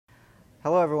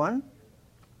Hello, everyone.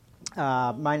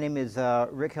 My name is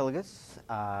Rick Hillegas.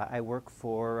 I work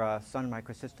for Sun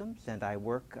Microsystems, and I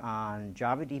work on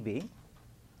JavaDB,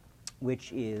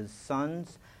 which is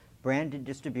Sun's branded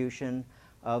distribution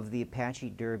of the Apache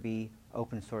Derby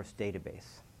open source database.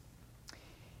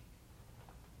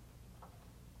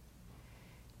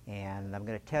 And I'm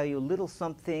going to tell you a little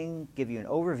something, give you an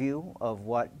overview of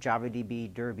what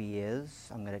JavaDB Derby is.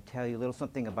 I'm going to tell you a little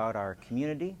something about our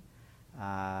community.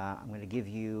 I'm going to give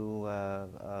you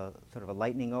sort of a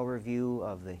lightning overview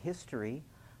of the history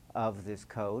of this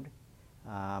code.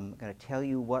 I'm going to tell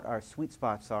you what our sweet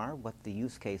spots are, what the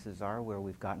use cases are, where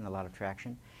we've gotten a lot of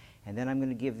traction. And then I'm going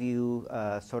to give you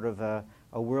sort of a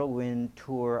whirlwind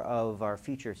tour of our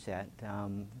feature set,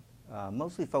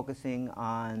 mostly focusing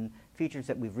on features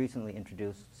that we've recently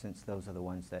introduced, since those are the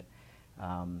ones that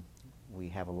we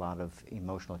have a lot of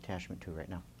emotional attachment to right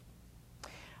now.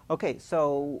 Okay,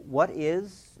 so what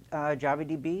is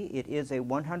JavaDB? It is a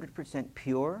 100%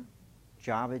 pure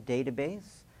Java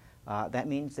database. That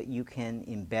means that you can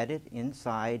embed it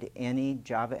inside any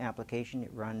Java application.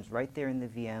 It runs right there in the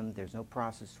VM. There's no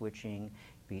process switching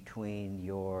between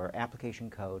your application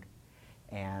code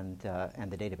and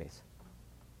the database.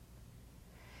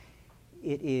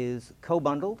 It is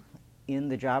co-bundled in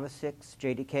the Java 6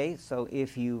 JDK. So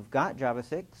if you've got Java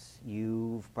 6,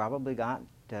 you've probably got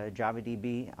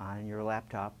JavaDB on your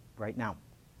laptop right now.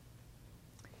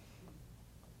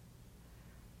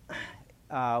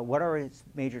 What are its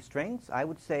major strengths? I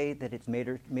would say that its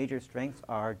major strengths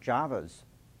are Java's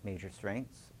major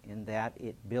strengths, in that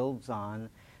it builds on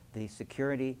the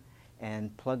security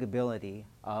and pluggability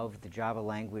of the Java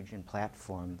language and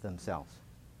platform themselves.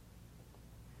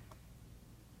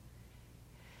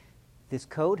 This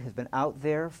code has been out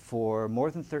there for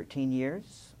more than 13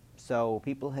 years. So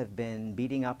people have been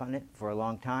beating up on it for a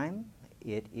long time.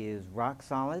 It is rock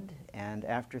solid, and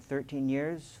after 13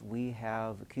 years, we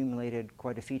have accumulated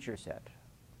quite a feature set,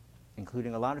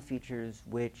 including a lot of features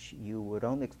which you would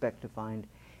only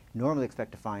normally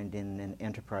expect to find in an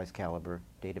enterprise caliber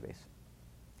database.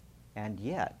 And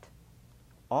yet,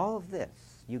 all of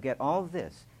this, you get all of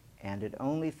this, and it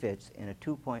only fits in a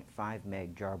 2.5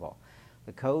 meg jarball.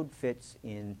 The code fits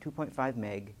in 2.5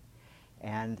 meg,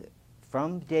 and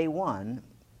from day one,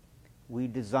 we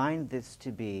designed this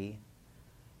to be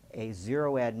a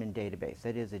zero-admin database.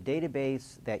 That is, a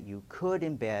database that you could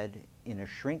embed in a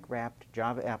shrink-wrapped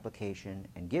Java application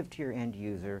and give to your end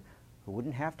user, who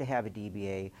wouldn't have to have a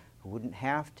DBA, who wouldn't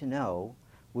have to know,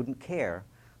 wouldn't care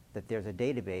that there's a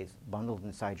database bundled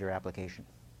inside your application.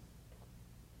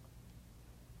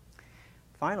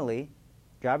 Finally,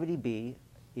 JavaDB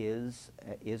is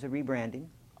a rebranding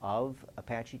of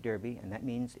Apache Derby, and that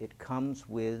means it comes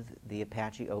with the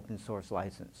Apache open source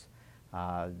license.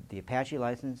 The Apache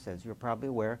license, as you're probably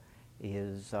aware,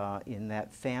 is in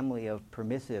that family of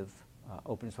permissive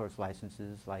open source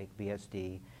licenses like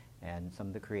BSD and some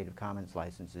of the Creative Commons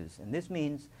licenses. And this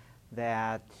means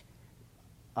that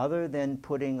other than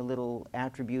putting a little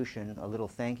attribution, a little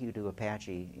thank you to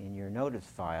Apache in your notice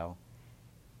file,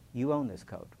 you own this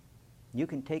code. You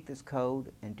can take this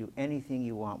code and do anything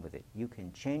you want with it. You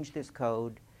can change this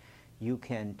code. You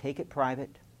can take it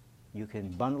private. You can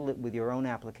bundle it with your own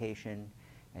application,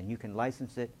 and you can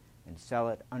license it and sell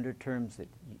it under terms that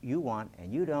you want,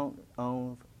 and you don't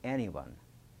owe anyone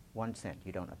 1 cent.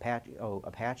 You don't owe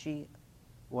Apache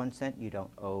 1 cent. You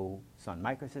don't owe Sun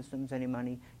Microsystems any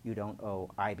money. You don't owe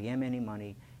IBM any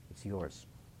money. It's yours.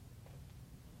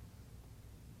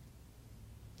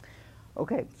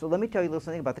 Okay, so let me tell you a little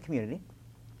something about the community.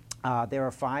 There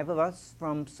are 5 of us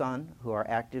from Sun who are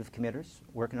active committers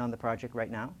working on the project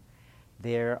right now.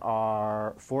 There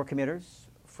are 4 committers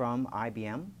from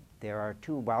IBM. There are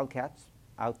 2 wildcats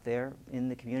out there in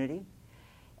the community.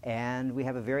 And we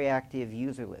have a very active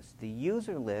user list. The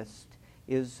user list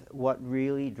is what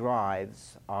really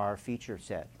drives our feature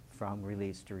set from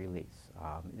release to release.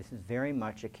 This is very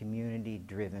much a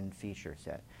community-driven feature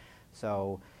set.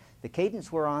 So the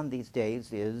cadence we're on these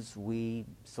days is we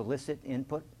solicit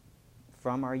input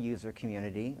from our user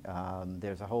community.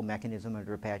 There's a whole mechanism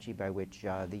under Apache by which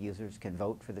the users can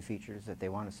vote for the features that they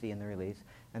want to see in the release,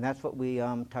 and that's what we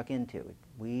tuck into.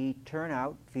 We turn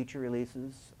out feature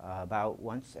releases about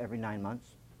once every 9 months,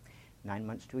 9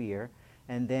 months to a year,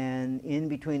 and then in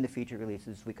between the feature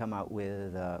releases we come out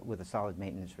with a solid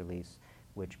maintenance release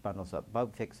which bundles up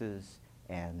bug fixes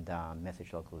and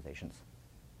message localizations.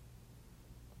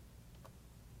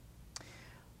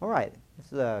 All right,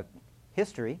 this is a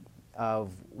history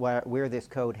of where this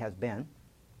code has been.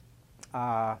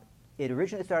 It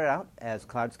originally started out as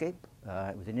Cloudscape.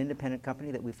 It was an independent company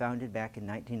that we founded back in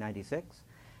 1996.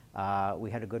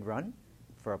 We had a good run.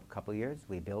 for a couple of years.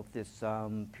 We built this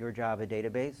pure Java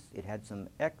database. It had some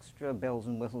extra bells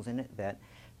and whistles in it that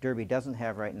Derby doesn't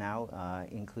have right now,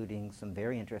 including some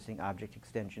very interesting object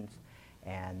extensions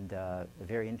and a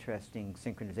very interesting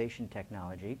synchronization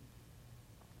technology.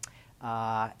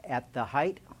 At the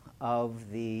height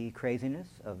of the craziness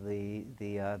of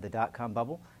the dot-com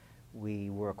bubble, we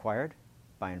were acquired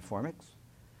by Informix.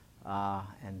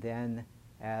 And then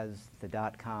as the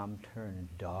dot-com turned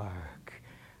dark,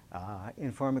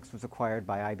 Informix was acquired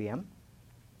by IBM.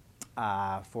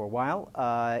 For a while,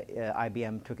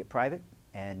 IBM took it private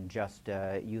and just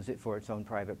used it for its own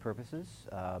private purposes.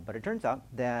 But it turns out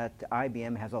that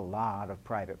IBM has a lot of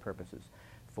private purposes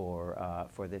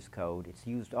for this code. It's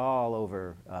used all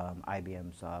over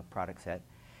IBM's product set,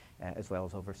 as well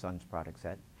as over Sun's product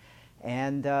set.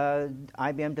 And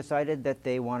IBM decided that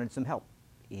they wanted some help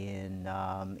in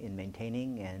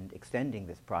maintaining and extending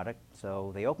this product.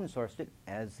 So they open sourced it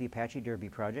as the Apache Derby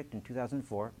project in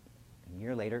 2004. A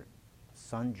year later,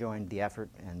 Sun joined the effort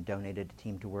and donated a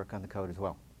team to work on the code as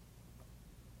well.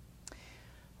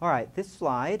 All right, this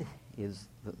slide is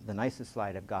the nicest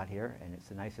slide I've got here, and it's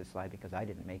the nicest slide because I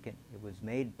didn't make it. It was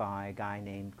made by a guy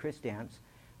named Chris Dance,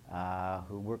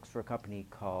 who works for a company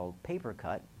called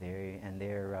PaperCut.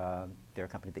 They're a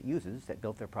company that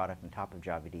built their product on top of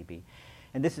JavaDB.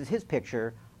 And this is his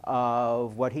picture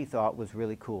of what he thought was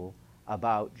really cool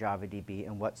about JavaDB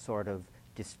and what sort of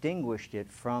distinguished it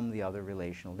from the other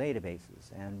relational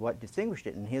databases. And what distinguished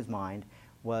it in his mind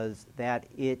was that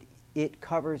it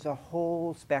covers a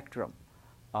whole spectrum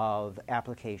of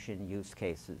application use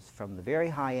cases, from the very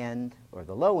high end or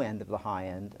the low end of the high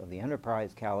end of the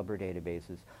enterprise caliber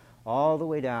databases all the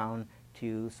way down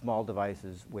to small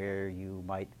devices where you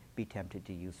might be tempted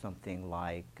to use something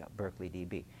like Berkeley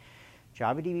DB.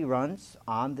 JavaDB runs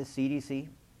on the CDC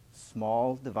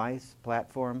small device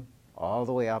platform all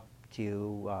the way up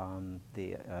to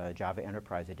the Java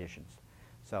Enterprise editions.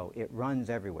 So it runs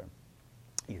everywhere.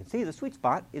 You can see the sweet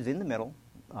spot is in the middle.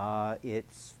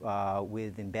 It's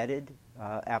with embedded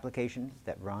applications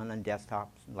that run on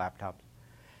desktops and laptops,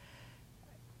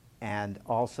 and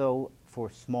also for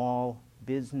small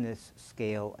business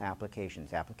scale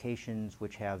applications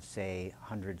which have, say,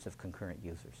 hundreds of concurrent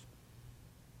users.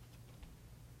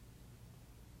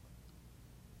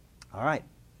 All right,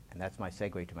 and that's my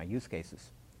segue to my use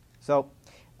cases. So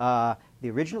the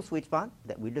original sweet spot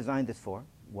that we designed this for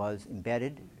was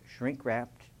embedded,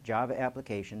 shrink-wrapped Java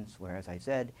applications, where, as I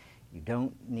said, you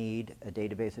don't need a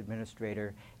database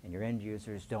administrator and your end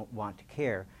users don't want to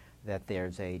care that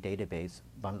there's a database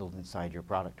bundled inside your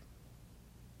product.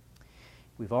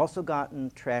 We've also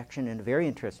gotten traction in a very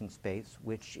interesting space,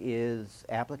 which is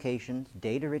applications,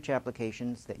 data-rich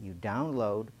applications that you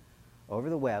download over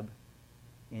the web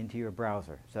into your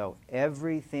browser. So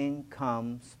everything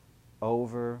comes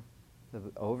over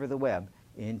the web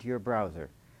into your browser.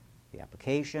 The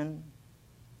application,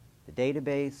 the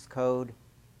database code,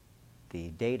 the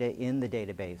data in the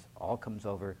database all comes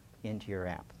over into your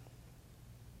app.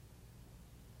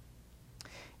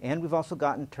 And we've also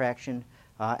gotten traction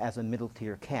as a middle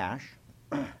tier cache.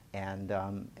 And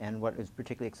what is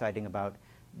particularly exciting about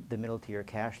the middle tier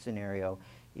cache scenario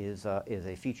is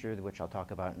a feature which I'll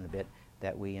talk about in a bit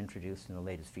that we introduced in the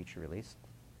latest feature release.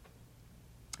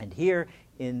 And here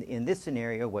in this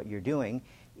scenario, what you're doing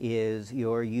is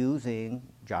you're using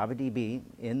JavaDB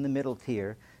in the middle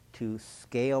tier to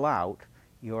scale out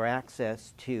your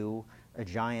access to a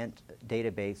giant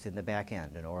database in the back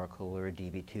end, an Oracle or a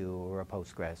DB2 or a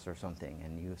Postgres or something,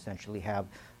 and you essentially have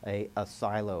a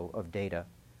silo of data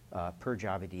per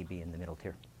JavaDB in the middle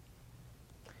tier.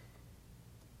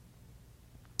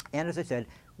 And as I said,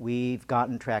 we've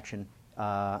gotten traction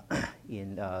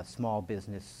in small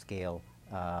business scale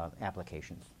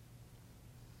applications.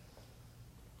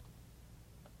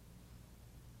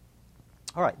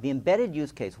 All right, the embedded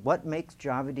use case. What makes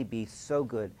JavaDB so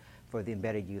good for the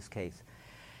embedded use case?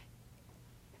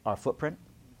 Our footprint.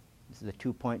 This is a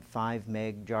 2.5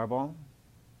 meg jarball.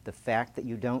 The fact that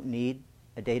you don't need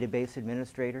a database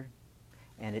administrator,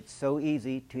 and it's so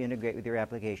easy to integrate with your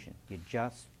application. You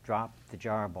just drop the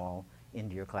jarball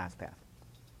into your class path.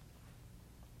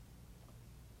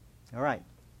 All right,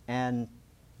 and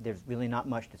there's really not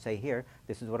much to say here.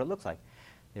 This is what it looks like.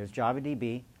 There's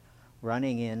JavaDB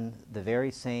running in the very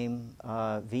same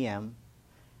VM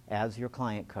as your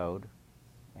client code,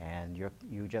 and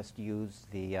you just use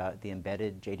the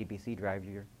embedded JDBC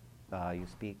driver. You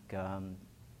speak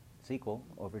SQL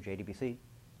over JDBC,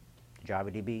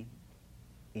 JavaDB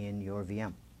in your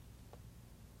VM.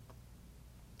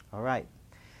 All right,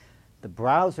 the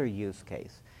browser use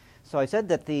case. So I said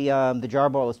that the jar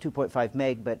ball is 2.5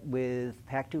 meg, but with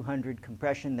PAC 200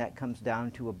 compression, that comes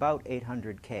down to about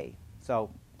 800K. So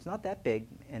it's not that big,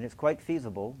 and it's quite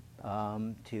feasible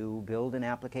to build an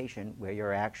application where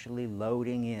you're actually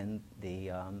loading in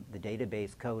the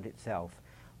database code itself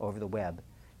over the web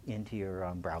into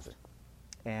your browser.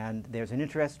 And there's an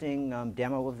interesting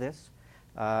demo of this.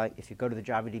 If you go to the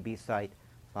JavaDB site,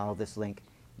 follow this link,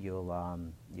 you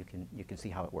can see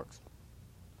how it works.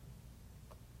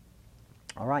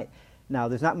 All right. Now,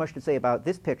 there's not much to say about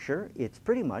this picture. It's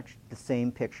pretty much the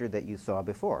same picture that you saw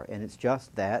before, and it's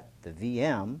just that the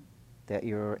VM that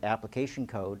your application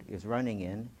code is running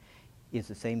in is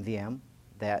the same VM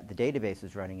that the database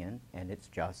is running in, and it's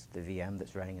just the VM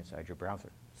that's running inside your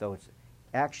browser. So it's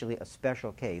actually a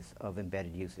special case of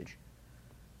embedded usage.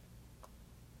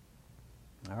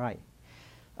 All right.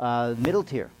 Middle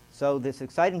tier. So this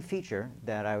exciting feature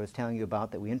that I was telling you about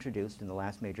that we introduced in the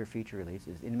last major feature release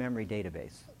is in-memory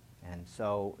database. And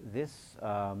so this,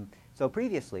 so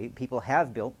previously people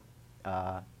have built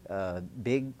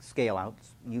big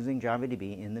scale-outs using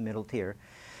JavaDB in the middle tier,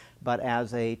 but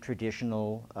as a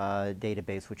traditional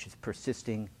database which is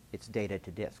persisting its data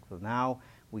to disk. So now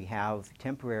we have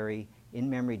temporary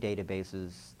in-memory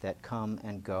databases that come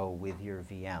and go with your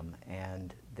VM,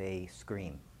 and they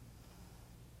scream.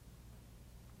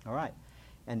 All right.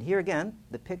 And here again,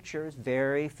 the picture is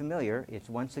very familiar. It's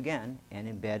once again an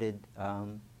embedded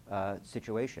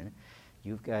situation.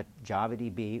 You've got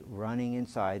JavaDB running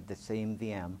inside the same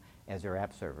VM as your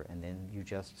app server, and then you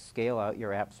just scale out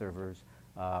your app servers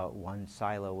one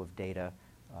silo of data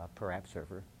per app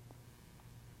server,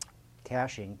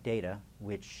 caching data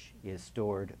which is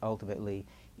stored ultimately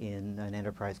in an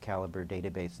enterprise caliber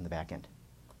database in the back end.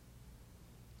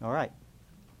 All right.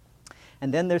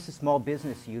 And then there's the small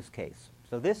business use case.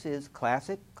 So this is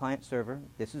classic client server.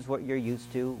 This is what you're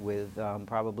used to with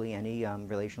probably any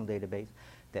relational database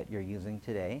that you're using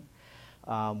today.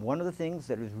 One of the things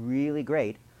that is really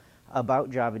great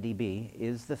about JavaDB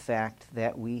is the fact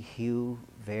that we hew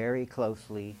very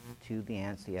closely to the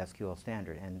ANSI SQL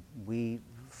standard. And we,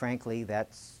 frankly,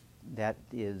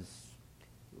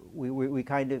 we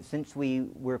kind of, since we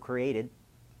were created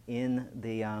in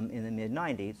the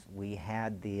mid-90s, we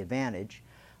had the advantage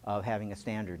of having a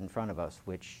standard in front of us,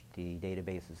 which the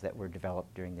databases that were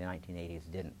developed during the 1980s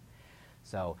didn't.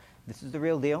 So this is the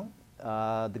real deal.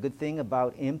 The good thing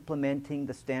about implementing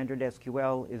the standard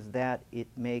SQL is that it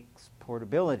makes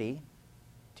portability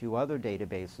to other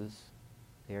databases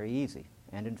very easy.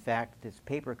 And in fact, this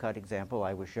paper cut example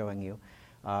I was showing you,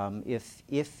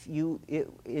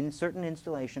 in certain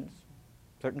installations,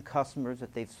 certain customers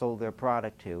that they've sold their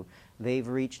product to, they've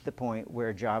reached the point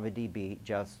where JavaDB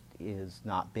just is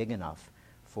not big enough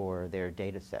for their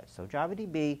data set. So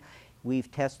JavaDB,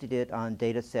 we've tested it on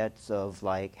data sets of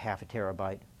like half a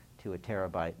terabyte to a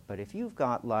terabyte. But if you've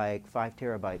got like 5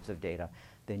 terabytes of data,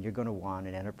 then you're going to want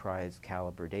an enterprise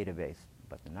caliber database.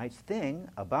 But the nice thing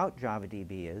about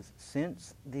JavaDB is,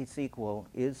 since the SQL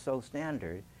is so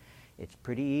standard, it's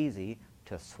pretty easy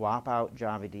to swap out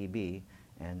JavaDB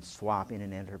and swap in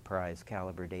an enterprise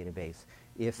caliber database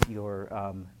if your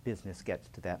business gets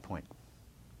to that point.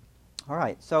 All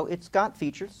right, so it's got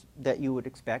features that you would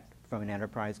expect from an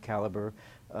enterprise caliber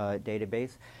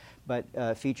database, but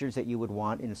features that you would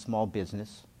want in a small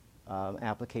business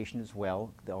application as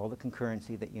well, all the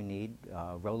concurrency that you need,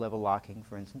 row-level locking,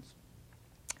 for instance.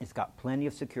 It's got plenty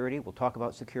of security. We'll talk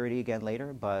about security again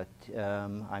later, but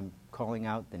I'm calling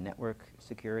out the network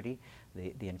security,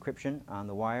 the encryption on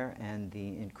the wire and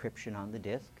the encryption on the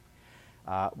disk.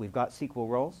 We've got SQL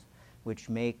roles, which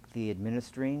make the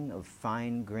administering of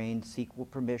fine-grained SQL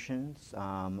permissions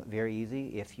very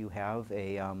easy if you have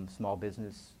a small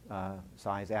business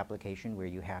size application where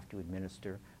you have to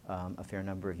administer a fair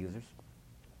number of users.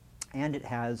 And it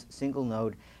has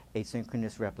single-node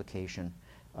asynchronous replication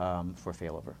for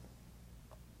failover.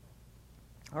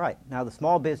 All right, now the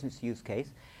small business use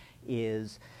case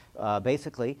is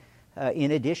basically,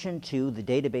 in addition to the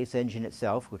database engine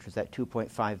itself, which was that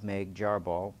 2.5 meg jar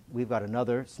ball, we've got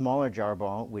another smaller jar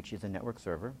ball, which is a network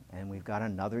server, and we've got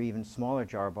another even smaller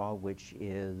jar ball, which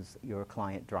is your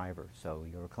client driver. So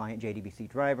your client JDBC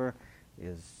driver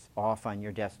is off on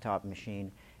your desktop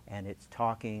machine, and it's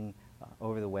talking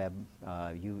over the web.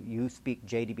 You speak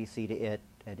JDBC to it,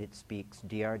 and it speaks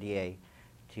DRDA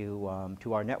to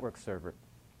our network server.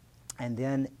 And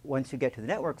then once you get to the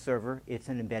network server, it's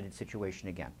an embedded situation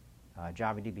again.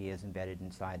 JavaDB is embedded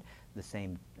inside the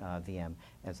same VM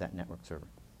as that network server.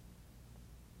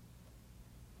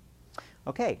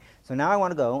 Okay, so now I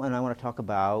want to go and I want to talk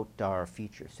about our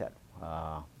feature set.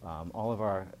 all of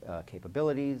our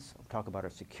capabilities, talk about our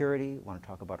security, want to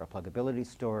talk about our pluggability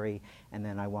story, and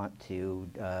then I want to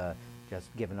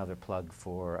just give another plug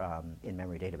for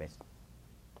in-memory database.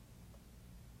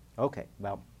 Okay,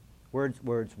 well, words,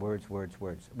 words, words, words,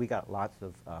 words. We got lots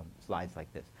of slides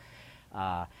like this.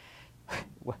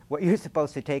 What you're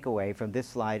supposed to take away from this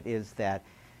slide is that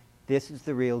this is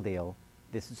the real deal.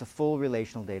 This is a full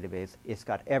relational database. It's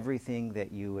got everything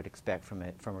that you would expect from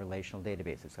a relational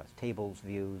database. It's got tables,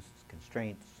 views,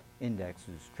 constraints,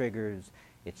 indexes, triggers.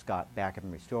 It's got backup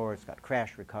and restore. It's got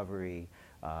crash recovery.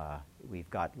 We've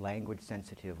got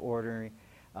language-sensitive ordering.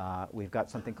 We've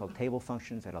got something called table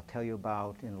functions that I'll tell you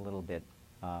about in a little bit.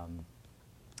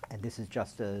 And this is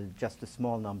just a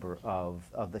small number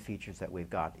of the features that we've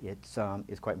got. It's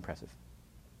quite impressive.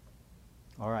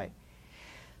 All right.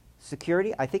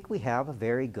 Security, I think we have a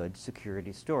very good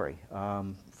security story.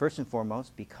 First and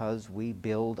foremost, because we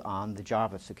build on the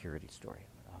Java security story.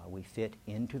 We fit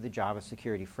into the Java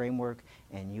security framework,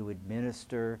 and you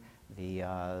administer the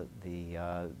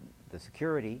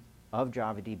security of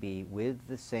JavaDB with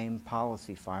the same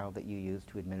policy file that you use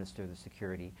to administer the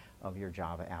security of your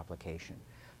Java application.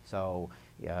 So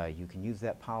you can use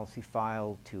that policy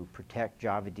file to protect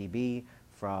JavaDB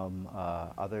from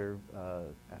other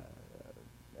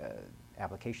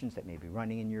applications that may be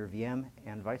running in your VM,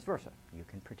 and vice versa. You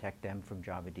can protect them from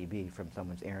JavaDB from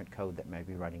someone's errant code that may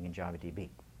be running in JavaDB.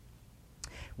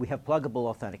 We have pluggable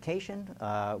authentication,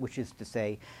 which is to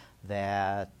say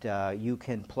that you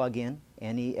can plug in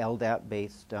any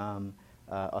LDAP-based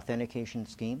authentication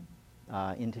scheme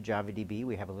into JavaDB.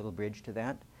 We have a little bridge to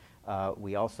that.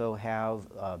 We also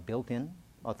have built-in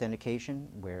authentication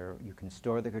where you can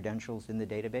store the credentials in the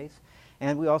database.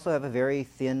 And we also have a very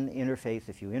thin interface.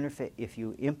 If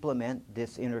you implement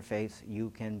this interface,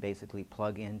 you can basically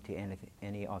plug into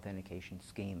any authentication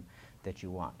scheme that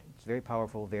you want. It's very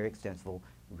powerful, very extensible,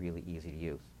 really easy to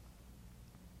use.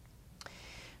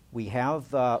 We have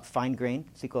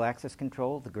fine-grained SQL access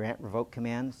control, the grant-revoke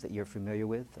commands that you're familiar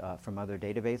with from other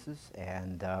databases.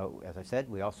 And as I said,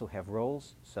 we also have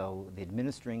roles. So the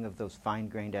administering of those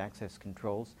fine-grained access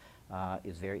controls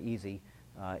is very easy.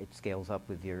 It scales up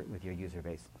with your user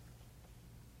base.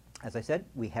 As I said,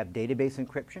 we have database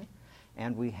encryption,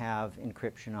 and we have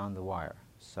encryption on the wire.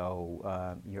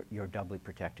 So you're doubly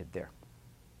protected there.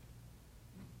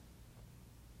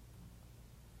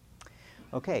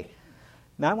 Okay.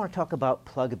 Now I want to talk about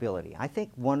pluggability. I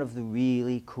think one of the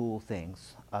really cool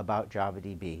things about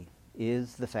JavaDB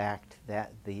is the fact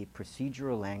that the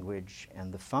procedural language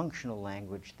and the functional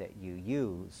language that you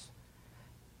use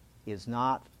is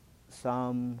not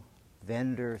some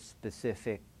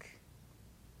vendor-specific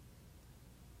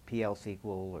PL SQL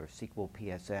or SQL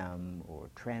PSM or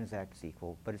Transact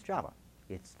SQL, but it's Java.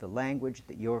 It's the language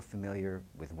that you're familiar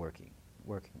with working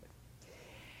with.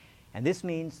 And this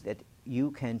means that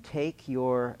you can take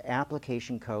your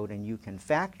application code and you can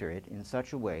factor it in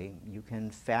such a way. You can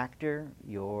factor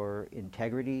your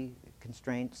integrity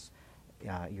constraints,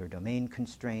 your domain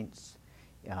constraints,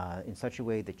 in such a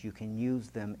way that you can use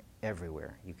them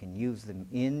everywhere. You can use them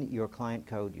in your client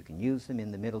code, you can use them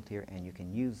in the middle tier, and you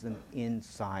can use them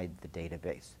inside the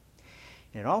database.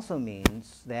 And it also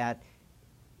means that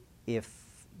if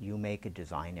you make a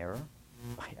design error,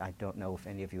 I don't know if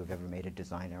any of you have ever made a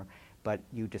design error, but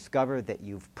you discover that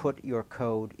you've put your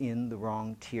code in the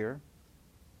wrong tier,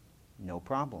 no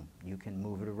problem. You can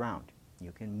move it around.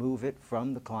 You can move it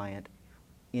from the client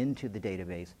into the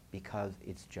database because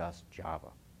it's just Java.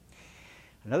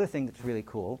 Another thing that's really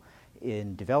cool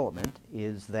in development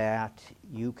is that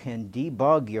you can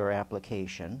debug your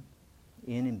application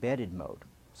in embedded mode.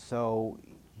 So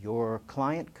your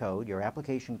client code, your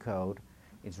application code,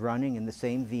 is running in the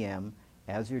same VM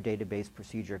as your database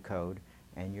procedure code,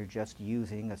 and you're just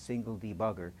using a single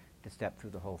debugger to step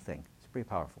through the whole thing. It's pretty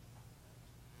powerful.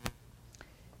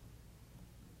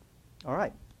 All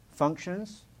right,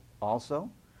 functions also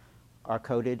are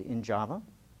coded in Java,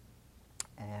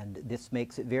 and this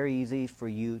makes it very easy for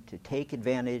you to take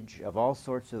advantage of all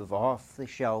sorts of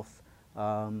off-the-shelf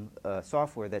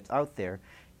software that's out there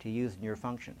to use in your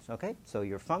functions. Okay, so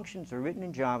your functions are written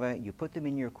in Java, you put them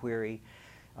in your query,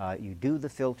 you do the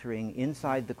filtering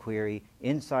inside the query,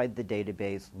 inside the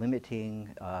database, limiting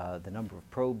the number of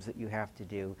probes that you have to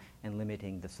do and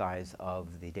limiting the size of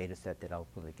the data set that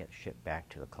ultimately gets shipped back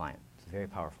to the client. It's a very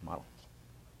powerful model.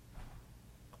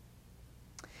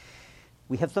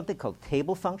 We have something called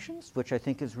table functions, which I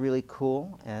think is really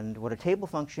cool. And what a table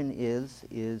function is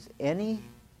any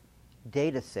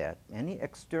data set, any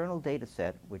external data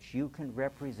set which you can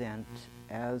represent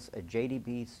as a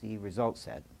JDBC result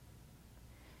set,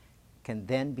 can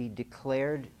then be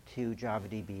declared to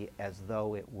JavaDB as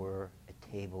though it were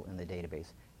a table in the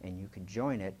database, and you can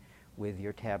join it with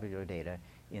your tabular data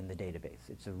in the database.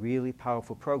 It's a really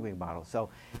powerful programming model. So,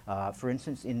 for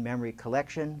instance, in-memory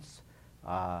collections,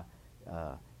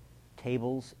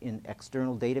 tables in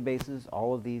external databases,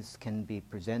 all of these can be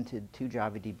presented to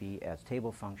JavaDB as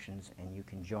table functions, and you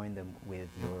can join them with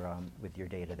your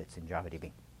data that's in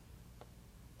JavaDB.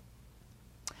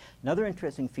 Another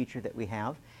interesting feature that we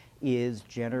have is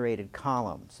generated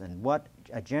columns. And what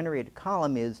a generated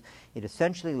column is, it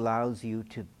essentially allows you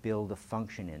to build a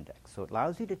function index. So it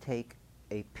allows you to take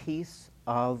a piece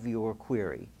of your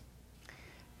query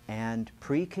and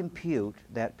pre-compute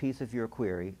that piece of your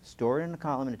query, store it in a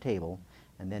column in a table,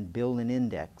 and then build an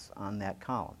index on that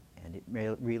column. And it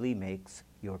really makes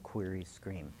your query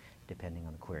scream, depending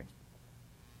on the query.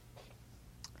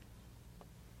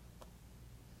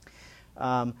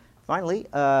 Finally,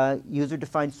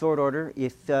 user-defined sort order.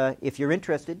 If you're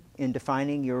interested in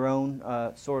defining your own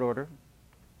sort order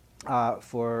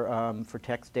for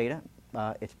text data,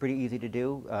 it's pretty easy to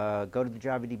do. Go to the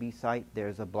JavaDB site.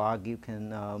 There's a blog you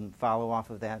can follow off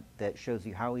of that shows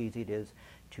you how easy it is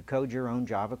to code your own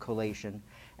Java collation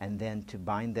and then to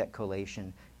bind that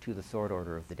collation to the sort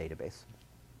order of the database.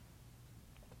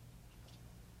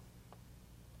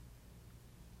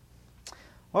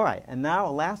 All right, and now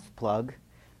a last plug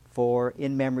for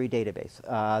in-memory database.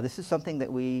 This is something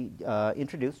that we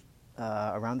introduced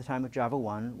around the time of Java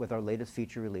 1 with our latest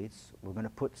feature release. We're going to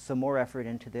put some more effort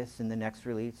into this in the next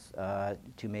release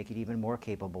to make it even more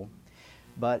capable.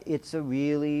 But it's a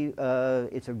really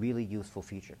useful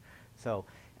feature. So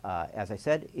as I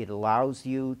said, it allows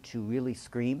you to really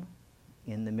scream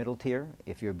in the middle tier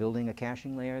if you're building a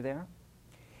caching layer there.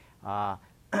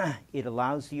 It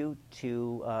allows you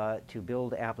to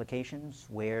build applications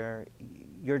where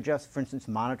you're just, for instance,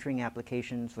 monitoring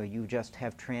applications where you just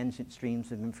have transient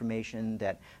streams of information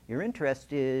that you're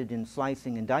interested in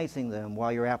slicing and dicing them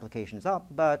while your application is up,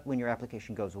 but when your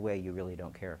application goes away, you really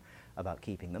don't care about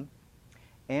keeping them.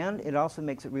 And it also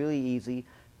makes it really easy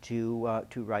to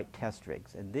write test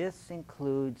rigs. And this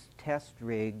includes test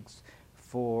rigs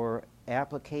for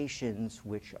applications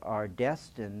which are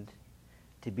destined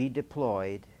to be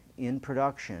deployed in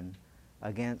production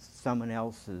against someone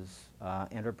else's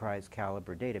enterprise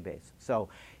caliber database. So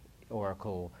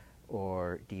Oracle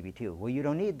or DB2. Well, you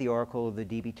don't need the Oracle or the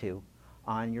DB2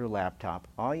 on your laptop.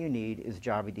 All you need is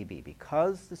JavaDB.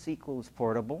 Because the SQL is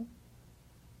portable,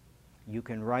 you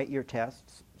can write your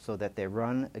tests so that they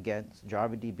run against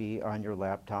JavaDB on your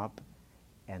laptop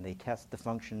and they test the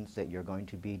functions that you're going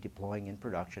to be deploying in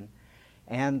production.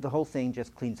 And the whole thing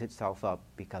just cleans itself up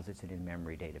because it's an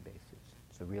in-memory database.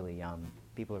 So really,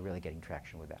 people are really getting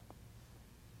traction with that.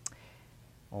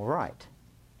 All right.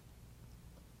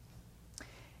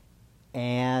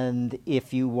 And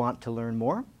if you want to learn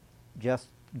more, just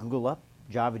Google up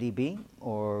JavaDB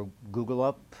or Google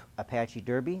up Apache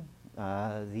Derby.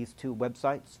 These two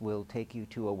websites will take you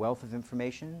to a wealth of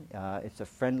information. It's a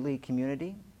friendly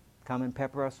community. Come and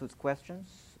pepper us with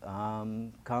questions.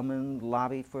 Come and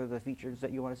lobby for the features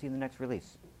that you want to see in the next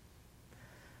release.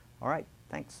 All right,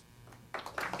 thanks.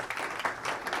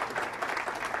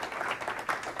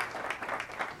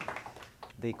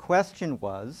 The question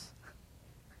was,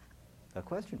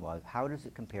 how does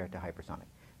it compare to hypersonic?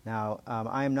 Now,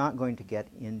 I am not going to get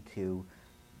into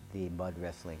the mud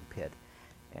wrestling pit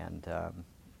and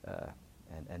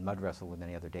mud wrestle with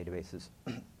any other databases,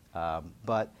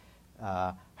 but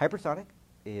hypersonic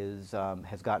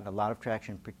has gotten a lot of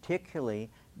traction, particularly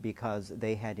because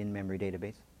they had in-memory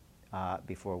database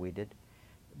before we did.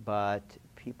 But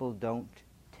people don't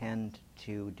tend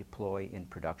to deploy in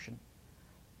production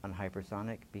on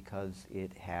hypersonic because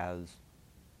it has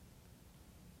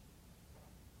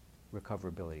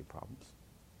recoverability problems.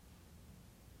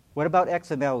 What about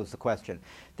XML is the question.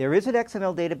 There is an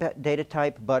XML data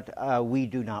type, but we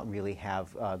do not really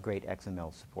have great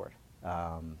XML support.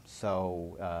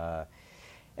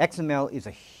 XML is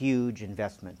a huge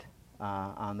investment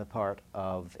on the part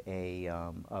of a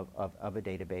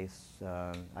database.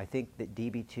 I think that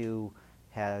DB2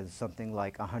 has something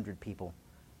like 100 people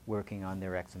working on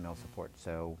their XML support.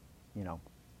 So, you know,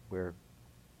 we're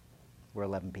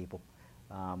 11 people.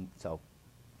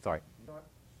 Sorry. Not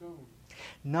soon.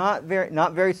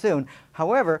 Not very soon.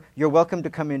 However, you're welcome to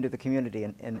come into the community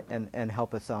and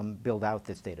help us build out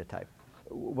this data type.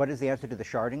 What is the answer to the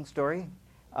sharding story?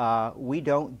 We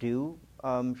don't do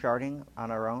sharding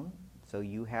on our own, so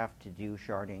you have to do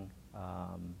sharding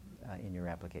in your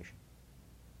application.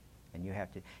 And you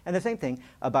have to, and the same thing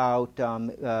about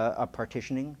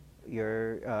partitioning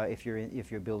your if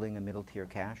you're building a middle tier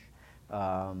cache.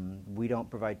 We don't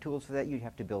provide tools for that. You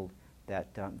have to build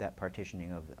that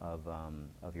partitioning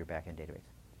of your backend database.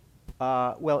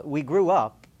 Well, we grew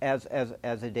up as a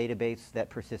database that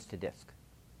persists to disk.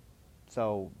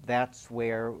 So that's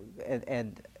where,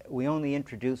 and we only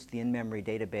introduced the in-memory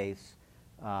database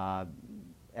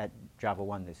at Java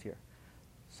 1 this year.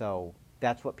 So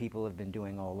that's what people have been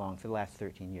doing all along for the last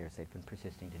 13 years. They've been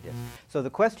persisting to disk. So the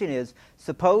question is,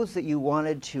 suppose that you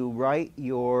wanted to write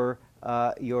your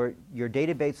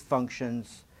database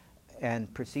functions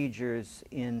and procedures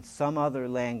in some other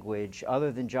language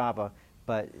other than Java,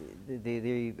 but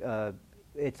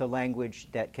it's a language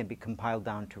that can be compiled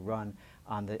down to run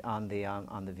on the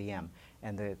VM.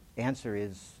 And the answer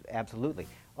is absolutely.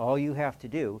 All you have to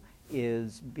do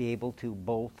is be able to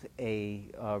bolt a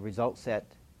result set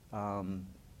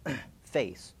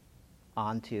face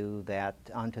onto that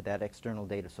external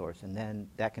data source, and then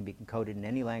that can be encoded in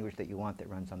any language that you want that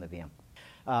runs on the VM.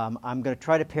 I'm going to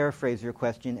try to paraphrase your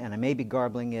question, and I may be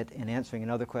garbling it and answering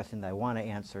another question that I want to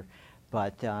answer,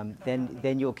 but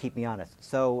then you'll keep me honest.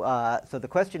 So the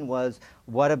question was,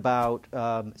 what about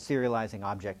serializing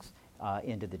objects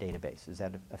into the database? Is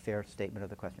that a fair statement of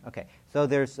the question? Okay. So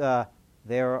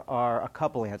there are a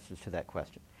couple answers to that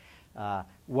question.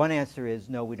 One answer is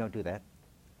no, we don't do that.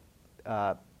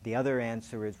 The other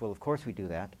answer is, well, of course we do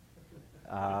that.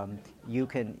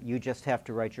 You just have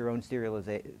to write your own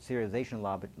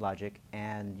serialization logic,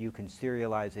 and you can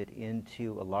serialize it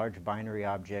into a large binary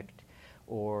object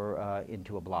or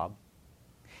into a blob.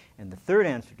 And the third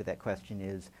answer to that question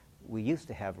is, we used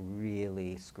to have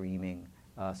really screaming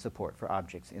support for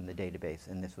objects in the database,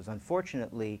 and this was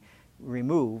unfortunately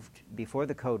removed before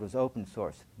the code was open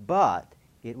source, but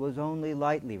it was only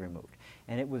lightly removed.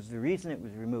 And the reason it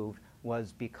was removed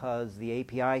was because the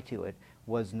API to it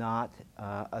was not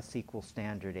a SQL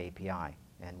standard API,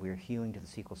 and we're hewing to the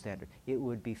SQL standard. It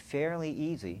would be fairly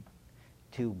easy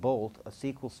to bolt a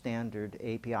SQL standard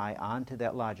API onto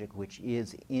that logic, which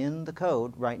is in the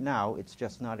code right now. It's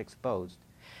just not exposed.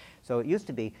 So it used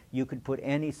to be you could put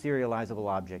any serializable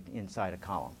object inside a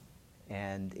column,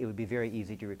 and it would be very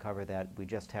easy to recover that. We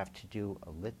just have to do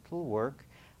a little work.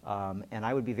 And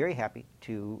I would be very happy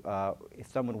to, if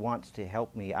someone wants to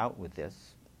help me out with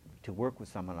this, to work with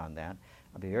someone on that.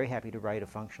 I'd be very happy to write a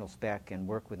functional spec and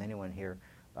work with anyone here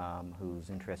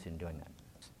who's interested in doing that.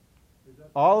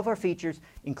 All of our features,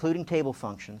 including table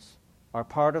functions, are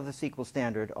part of the SQL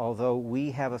standard, although we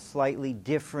have a slightly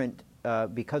different,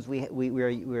 because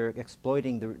we're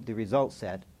exploiting the result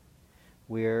set,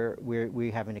 we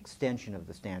have an extension of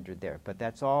the standard there. But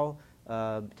that's all.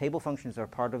 Table functions are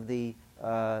part of the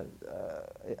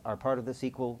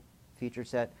SQL feature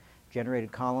set.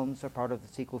 Generated columns are part of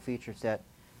the SQL feature set.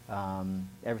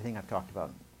 Everything I've talked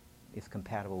about is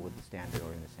compatible with the standard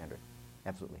or in the standard.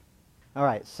 Absolutely. All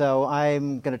right, so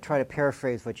I'm going to try to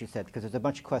paraphrase what you said, because there's a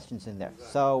bunch of questions in there.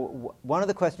 Exactly. So one of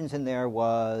the questions in there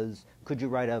was, could you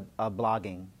write a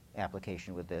blogging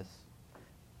application with this?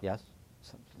 Yes?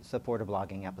 Support a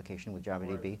blogging application with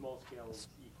JavaDB? Small-scale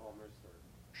e-commerce?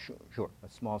 Sure, a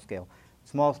small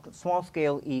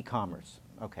scale e-commerce.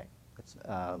 Okay,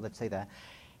 let's say that.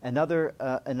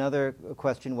 Another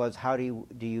question was, how do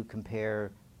you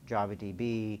compare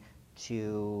JavaDB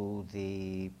to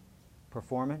the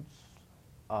performance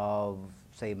of,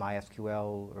 say,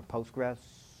 MySQL or Postgres?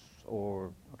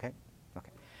 Or okay.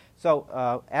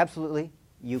 So absolutely,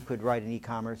 you could write an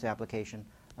e-commerce application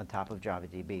on top of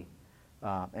JavaDB,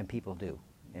 and people do,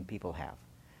 and people have.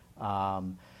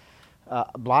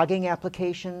 Blogging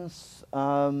applications,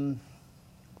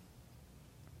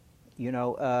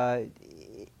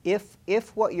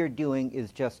 if what you're doing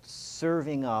is just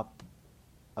serving up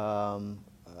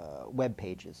web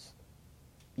pages,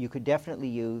 you could definitely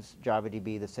use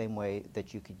JavaDB the same way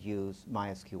that you could use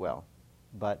MySQL.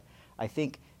 But I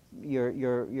think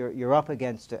you're up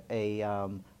against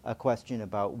a question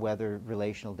about whether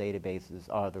relational databases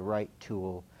are the right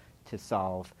tool to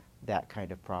solve that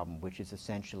kind of problem, which is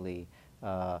essentially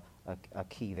a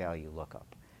key value lookup.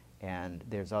 And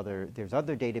there's other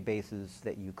databases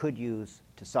that you could use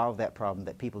to solve that problem,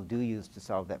 that people do use to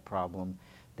solve that problem,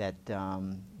 that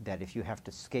if you have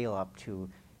to scale up to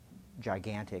a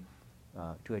gigantic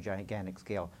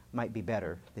scale, might be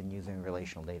better than using a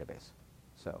relational database.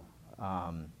 So,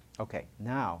 okay.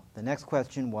 Now, the next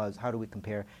question was, how do we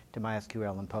compare to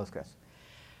MySQL and Postgres?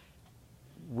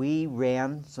 We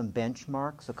ran some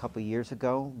benchmarks a couple years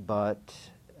ago, but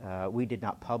we did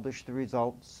not publish the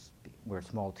results. We're a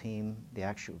small team.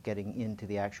 Getting into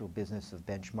the actual business of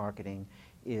benchmarking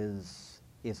is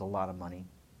a lot of money.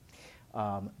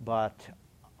 But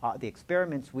the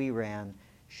experiments we ran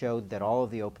showed that all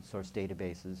of the open source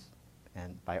databases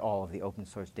And by all of the open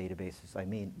source databases, I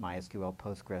mean MySQL,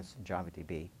 Postgres, and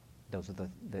JavaDB. Those are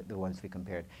the ones we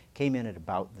compared. Came in at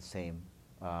about the same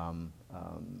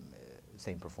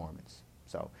same performance.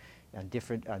 So, and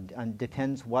different, and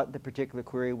depends what the particular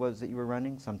query was that you were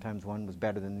running. Sometimes one was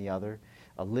better than the other,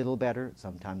 a little better.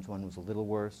 Sometimes one was a little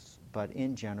worse. But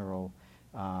in general,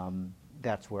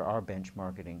 that's where our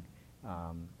benchmarking,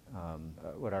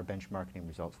 what our benchmarking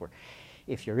results were.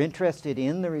 If you're interested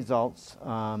in the results,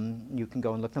 you can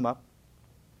go and look them up.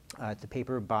 It's a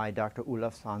paper by Dr.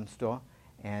 Olaf Sandstå,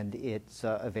 and it's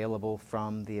available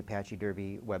from the Apache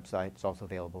Derby website. It's also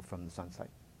available from the Sun site.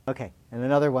 Okay, and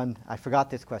another one, I forgot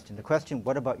this question. The question,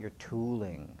 what about your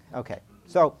tooling? Okay,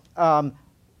 so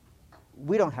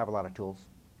we don't have a lot of tools.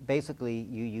 Basically,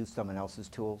 you use someone else's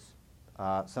tools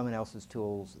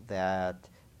that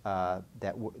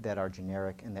are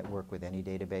generic and that work with any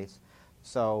database.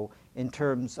 So in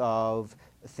terms of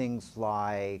things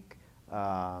like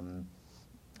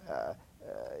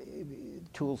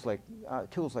tools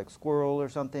like Squirrel or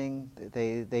something,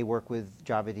 they work with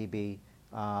JavaDB.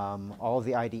 All of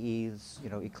the IDEs,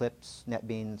 Eclipse,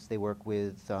 NetBeans, they work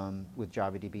with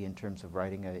JavaDB in terms of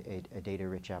writing a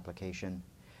data-rich application.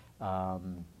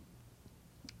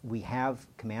 We have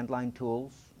command line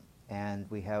tools, and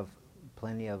we have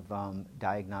plenty of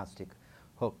diagnostic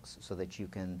hooks so that you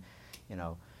can,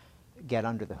 get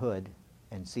under the hood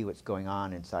and see what's going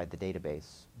on inside the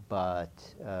database. But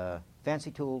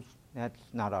fancy tools, that's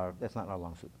not our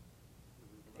long suit.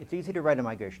 It's easy to write a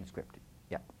migration script.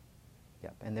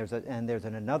 Yep. And there's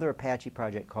another Apache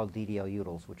project called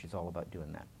DDL-Utils, which is all about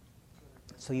doing that.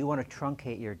 So you want to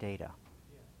truncate your data.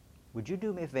 Would you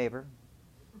do me a favor?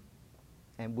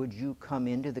 And would you come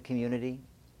into the community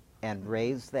and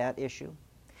raise that issue?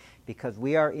 Because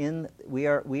right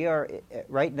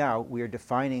now we are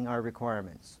defining our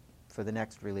requirements for the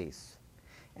next release,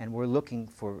 and we're looking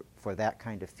for that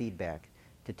kind of feedback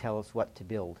to tell us what to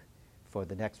build for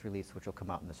the next release, which will come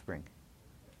out in the spring.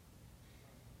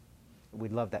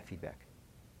 We'd love that feedback.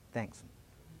 Thanks.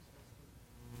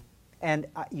 And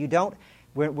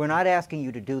we're not asking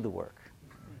you to do the work.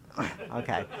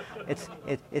 Okay.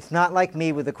 It's not like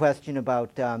me with a question about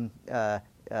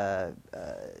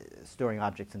storing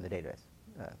objects in the database.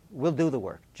 We'll do the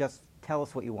work. Just tell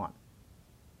us what you want.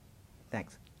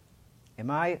 Thanks. Am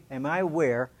I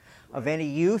aware of any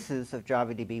uses of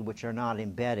JavaDB which are not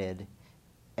embedded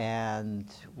and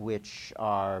which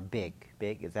are big?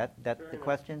 Big, is that Sure, the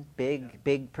question? Big, yeah.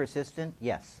 Big, persistent?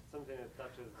 Yes. Something that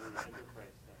touches the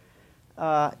enterprise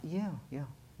side. Yeah.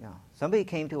 Somebody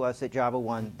came to us at Java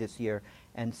 1 this year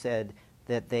and said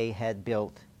that they had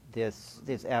built this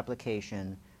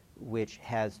application which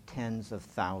has tens of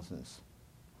thousands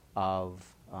of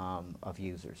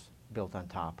users built on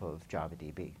top of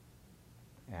JavaDB,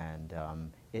 and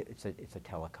it's a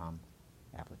telecom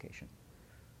application.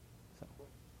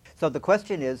 So the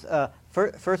question is,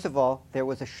 first of all, there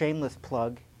was a shameless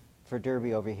plug for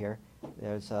Derby over here.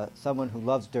 There's someone who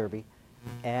loves Derby,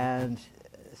 and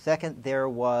second, there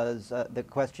was the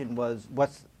question was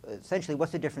what's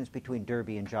the difference between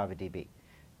Derby and JavaDB?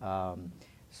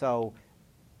 So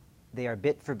they are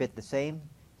bit for bit the same.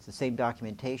 It's the same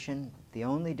documentation. The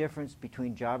only difference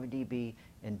between JavaDB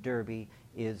and Derby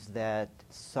is that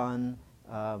Sun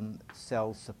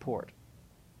sells support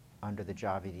under the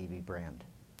JavaDB brand.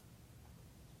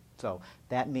 So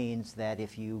that means that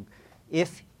if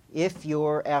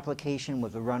your application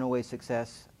was a runaway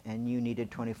success and you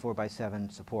needed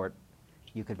 24/7 support,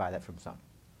 you could buy that from Sun.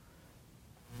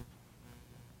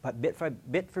 But bit for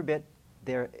bit,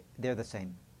 they're the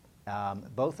same.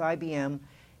 Both IBM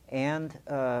and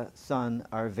Sun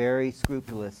are very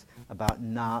scrupulous about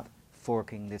not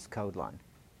forking this code line.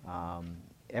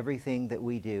 Everything that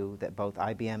we do, that both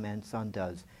IBM and Sun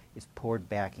does, is poured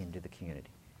back into the community.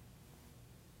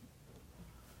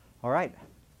 All right.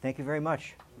 Thank you very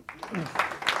much.